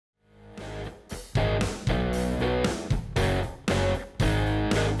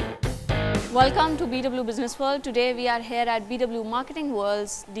Welcome to BW Business World. Today we are here at BW Marketing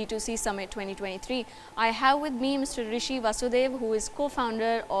World's D2C Summit 2023. I have with me Mr. Ridhi Vasudev, who is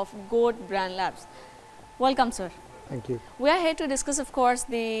co-founder of G.O.A.T Brand Labs. Welcome, sir. Thank you. We are here to discuss, of course,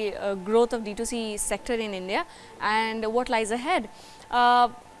 the growth of D2C sector in India and what lies ahead.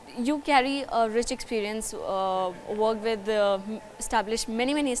 You carry a rich experience, worked with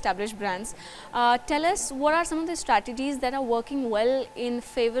many established brands. Tell us what are some of the strategies that are working well in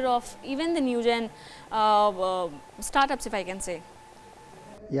favor of even the new gen startups, if I can say.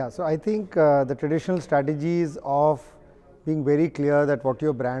 Yeah, so I think the traditional strategies of being very clear that what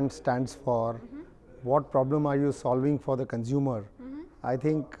your brand stands for, what problem are you solving for the consumer, I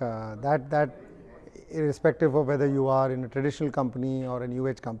think that irrespective of whether you are in a traditional company or a new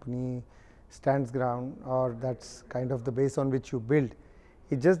age company, stands ground, or that's kind of the base on which you build.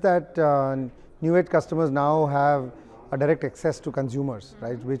 It's just that new age customers now have a direct access to consumers,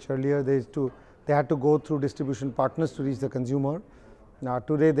 right? Which earlier they had to go through distribution partners to reach the consumer. Now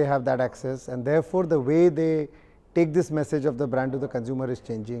today they have that access, and therefore the way they take this message of the brand to the consumer is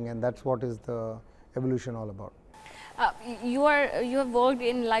changing, and that's what is the evolution all about. You have worked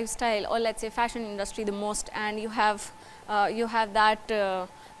in lifestyle, or let's say fashion industry the most, and you have that,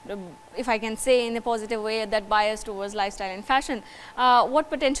 if I can say in a positive way, that bias towards lifestyle and fashion. What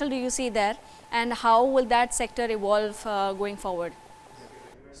potential do you see there, and how will that sector evolve going forward?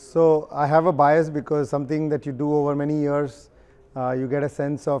 So I have a bias because something that you do over many years, you get a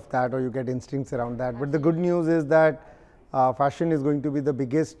sense of that, or you get instincts around that. But the good news is that fashion is going to be the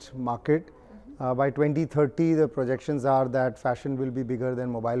biggest market. By 2030, the projections are that fashion will be bigger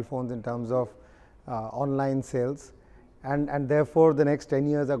than mobile phones in terms of online sales, and therefore the next 10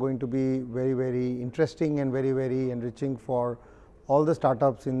 years are going to be very interesting and very enriching for all the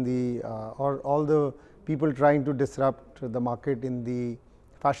startups in the or all the people trying to disrupt the market in the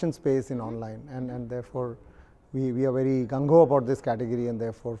fashion space in online, and therefore we are very gung-ho about this category, and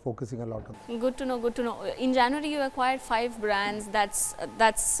therefore focusing a lot on it. Good to know, good to know. In January you acquired 5 brands that's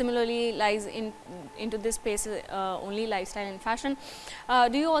similarly lies into this space, only lifestyle and fashion.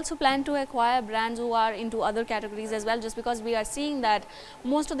 Do you also plan to acquire brands who are into other categories as well? Just because we are seeing that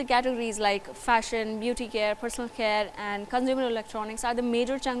most of the categories like fashion, beauty care, personal care and consumer electronics are the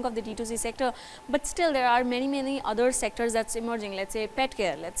major chunk of the D2C sector, but still there are many other sectors that's emerging, let's say pet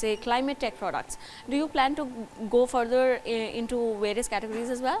care, let's say climate tech products. Do you plan to go further into various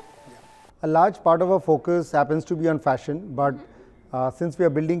categories as well? A large part of our focus happens to be on fashion, but since we are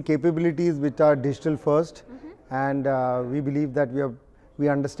building capabilities which are digital first, and we believe that we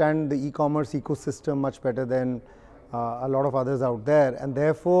understand the e-commerce ecosystem much better than a lot of others out there, and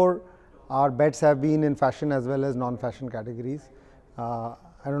therefore our bets have been in fashion as well as non-fashion categories. I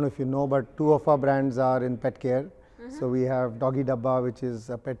don't know if you know, but 2 of our brands are in pet care. So we have Doggy Dabba, which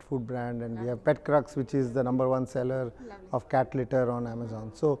is a pet food brand, and we have Pet Crux, which is the #1 seller of cat litter on Amazon.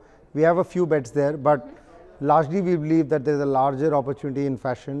 So we have a few bets there, but largely we believe that there is a larger opportunity in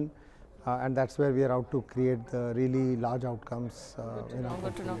fashion, and that's where we are out to create the really large outcomes.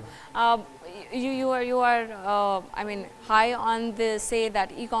 Good to know. You are I mean, high on the say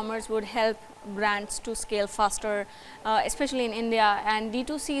that e-commerce would help brands to scale faster, especially in India, and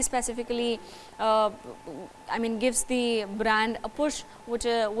D2C specifically I mean gives the brand a push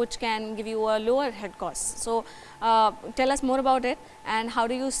which can give you a lower head cost. So tell us more about it, and how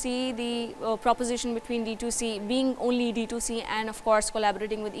do you see the proposition between D2C being only D2C and of course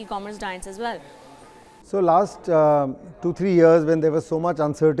collaborating with e-commerce giants as well? So last 2-3 years, when there was so much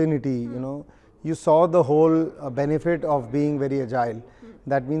uncertainty, you saw the whole benefit of being very agile.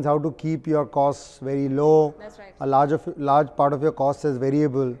 That means how to keep your costs very low. That's right. A large part of your costs is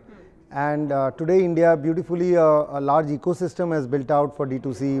variable. And today India beautifully a large ecosystem has built out for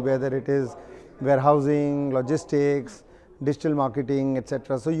D2C, whether it is warehousing, logistics, digital marketing,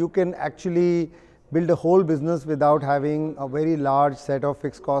 etc. So you can actually build a whole business without having a very large set of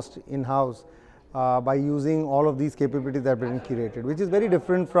fixed costs in-house by using all of these capabilities that have been curated, which is very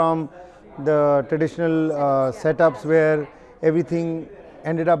different from the traditional setups where everything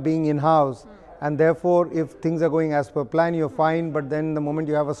ended up being in-house, and therefore if things are going as per plan, you're fine, but then the moment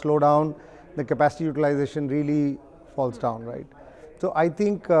you have a slowdown, the capacity utilization really falls down, right? So I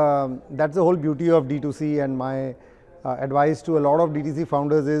think that's the whole beauty of D2C, and my advice to a lot of D2C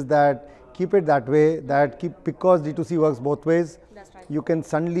founders is that keep it that way, because D2C works both ways. That's right. You can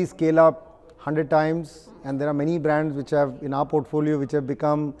suddenly scale up 100 times, and there are many brands which have in our portfolio which have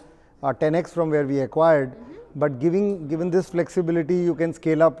become 10x from where we acquired. But given this flexibility, you can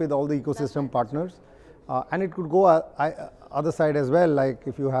scale up with all the ecosystem partners, and it could go other side as well. Like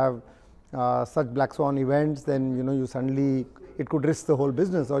if you have such black swan events, then you suddenly it could risk the whole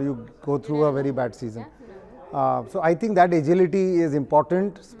business, or you go through a very bad season. So I think that agility is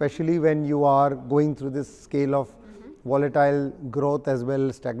important, especially when you are going through this scale of volatile growth as well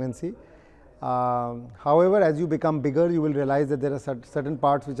as stagnancy. However, as you become bigger, you will realize that there are certain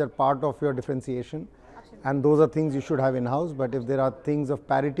parts which are part of your differentiation. Absolutely. And those are things you should have in-house. But if there are things of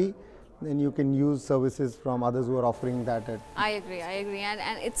parity, then you can use services from others who are offering that. I agree,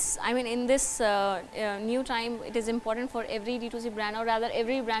 and it's, I mean, in this new time, it is important for every D2C brand, or rather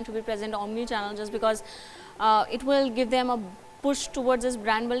every brand, to be present omni-channel, just because it will give them a push towards this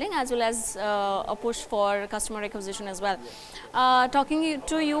brand building as well as a push for customer acquisition as well. Talking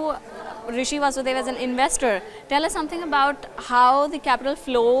to you, Rishi Vasudev, as an investor, tell us something about how the capital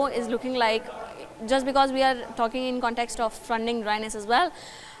flow is looking like, just because we are talking in context of funding dryness as well.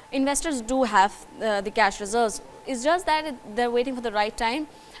 Investors do have the cash reserves. It's just that they're waiting for the right time,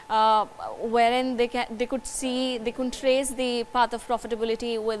 wherein they could trace the path of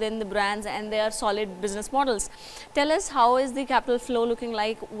profitability within the brands and their solid business models. Tell us, how is the capital flow looking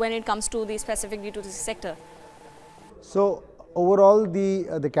like when it comes to the specific D2C sector? So overall,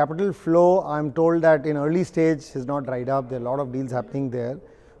 the capital flow, I'm told that in early stage is not dried up. There are a lot of deals happening there,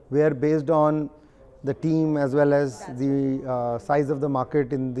 where based on the team as well as the size of the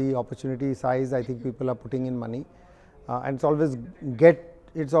market, in the opportunity size, I think people are putting in money, and it's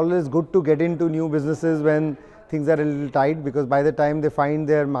always good to get into new businesses when things are a little tight, because by the time they find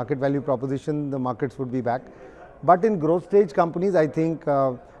their market value proposition, the markets would be back. But in growth stage companies, I think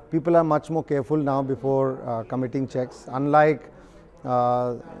people are much more careful now before committing checks, unlike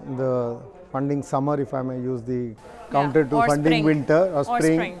the funding summer, if I may use the counter to funding spring. Winter or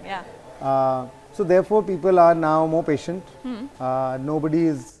spring. So therefore, people are now more patient. Nobody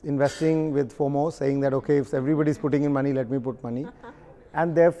is investing with FOMO, saying that, okay, if everybody is putting in money, let me put money.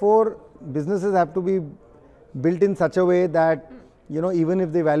 And therefore, businesses have to be built in such a way that, you know, even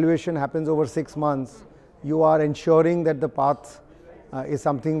if the evaluation happens over 6 months, you are ensuring that the path is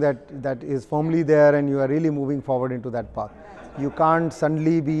something that is firmly there, and you are really moving forward into that path. You can't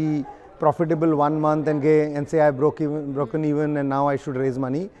suddenly be profitable 1 month and say, I've broken even and now I should raise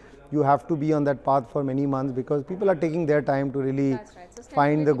money. You have to be on that path for many months, because people are taking their time to really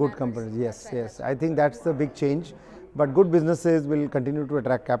find the good companies. Yes. I think that's the big change. But good businesses will continue to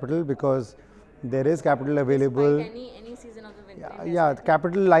attract capital, because there is capital available. Any season of the winter. Yeah,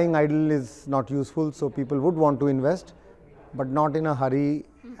 capital lying idle is not useful. So people would want to invest, but not in a hurry,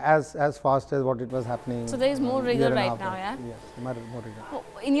 as fast as what it was happening. So there is more rigor right now, yeah? Yes, more rigor.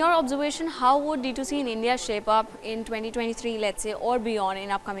 In your observation, how would D2C in India shape up in 2023, let's say, or beyond in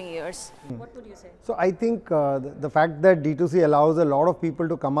upcoming years? What would you say? So I think the fact that D2C allows a lot of people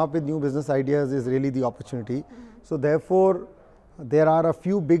to come up with new business ideas is really the opportunity. So therefore, there are a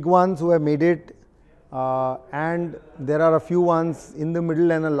few big ones who have made it, and there are a few ones in the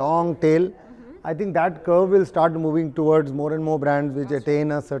middle and a long tail. I think that curve will start moving towards more and more brands which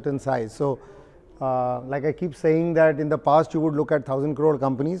attain a certain size. So like I keep saying that in the past you would look at 1,000 crore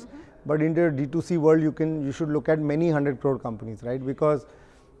companies, but in the D2C world you should look at many 100 crore companies, right? Because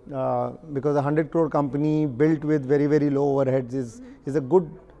a 100 crore company built with very, very low overheads is a good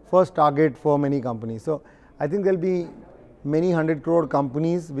first target for many companies. So I think there will be many 100 crore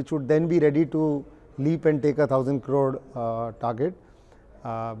companies which would then be ready to leap and take a 1,000 crore target.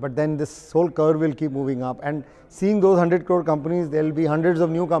 But then this whole curve will keep moving up, and seeing those 100 crore companies, there will be hundreds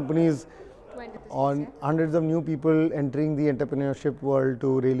of new companies, hundreds of new people entering the entrepreneurship world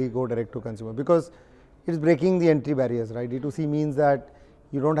to really go direct to consumer, because it's breaking the entry barriers, right? D2C means that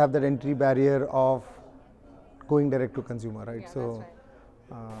you don't have that entry barrier of going direct to consumer, right? So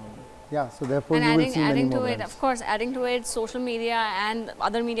so therefore you will see many more brands. Of course, adding to it, social media and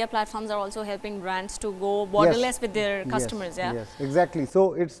other media platforms are also helping brands to go borderless with their customers. Yes, exactly.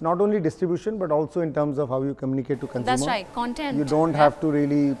 So it's not only distribution, but also in terms of how you communicate to consumers. That's right, content. You don't have to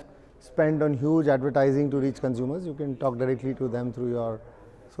really spend on huge advertising to reach consumers. You can talk directly to them through your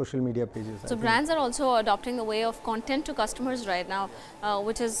social media pages. So brands are also adopting the way of content to customers right now,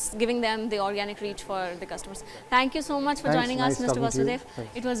 which is giving them the organic reach for the customers. Thank you so much for joining us, Mr. Vasudev.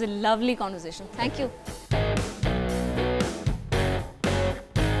 It was a lovely conversation. Thank you.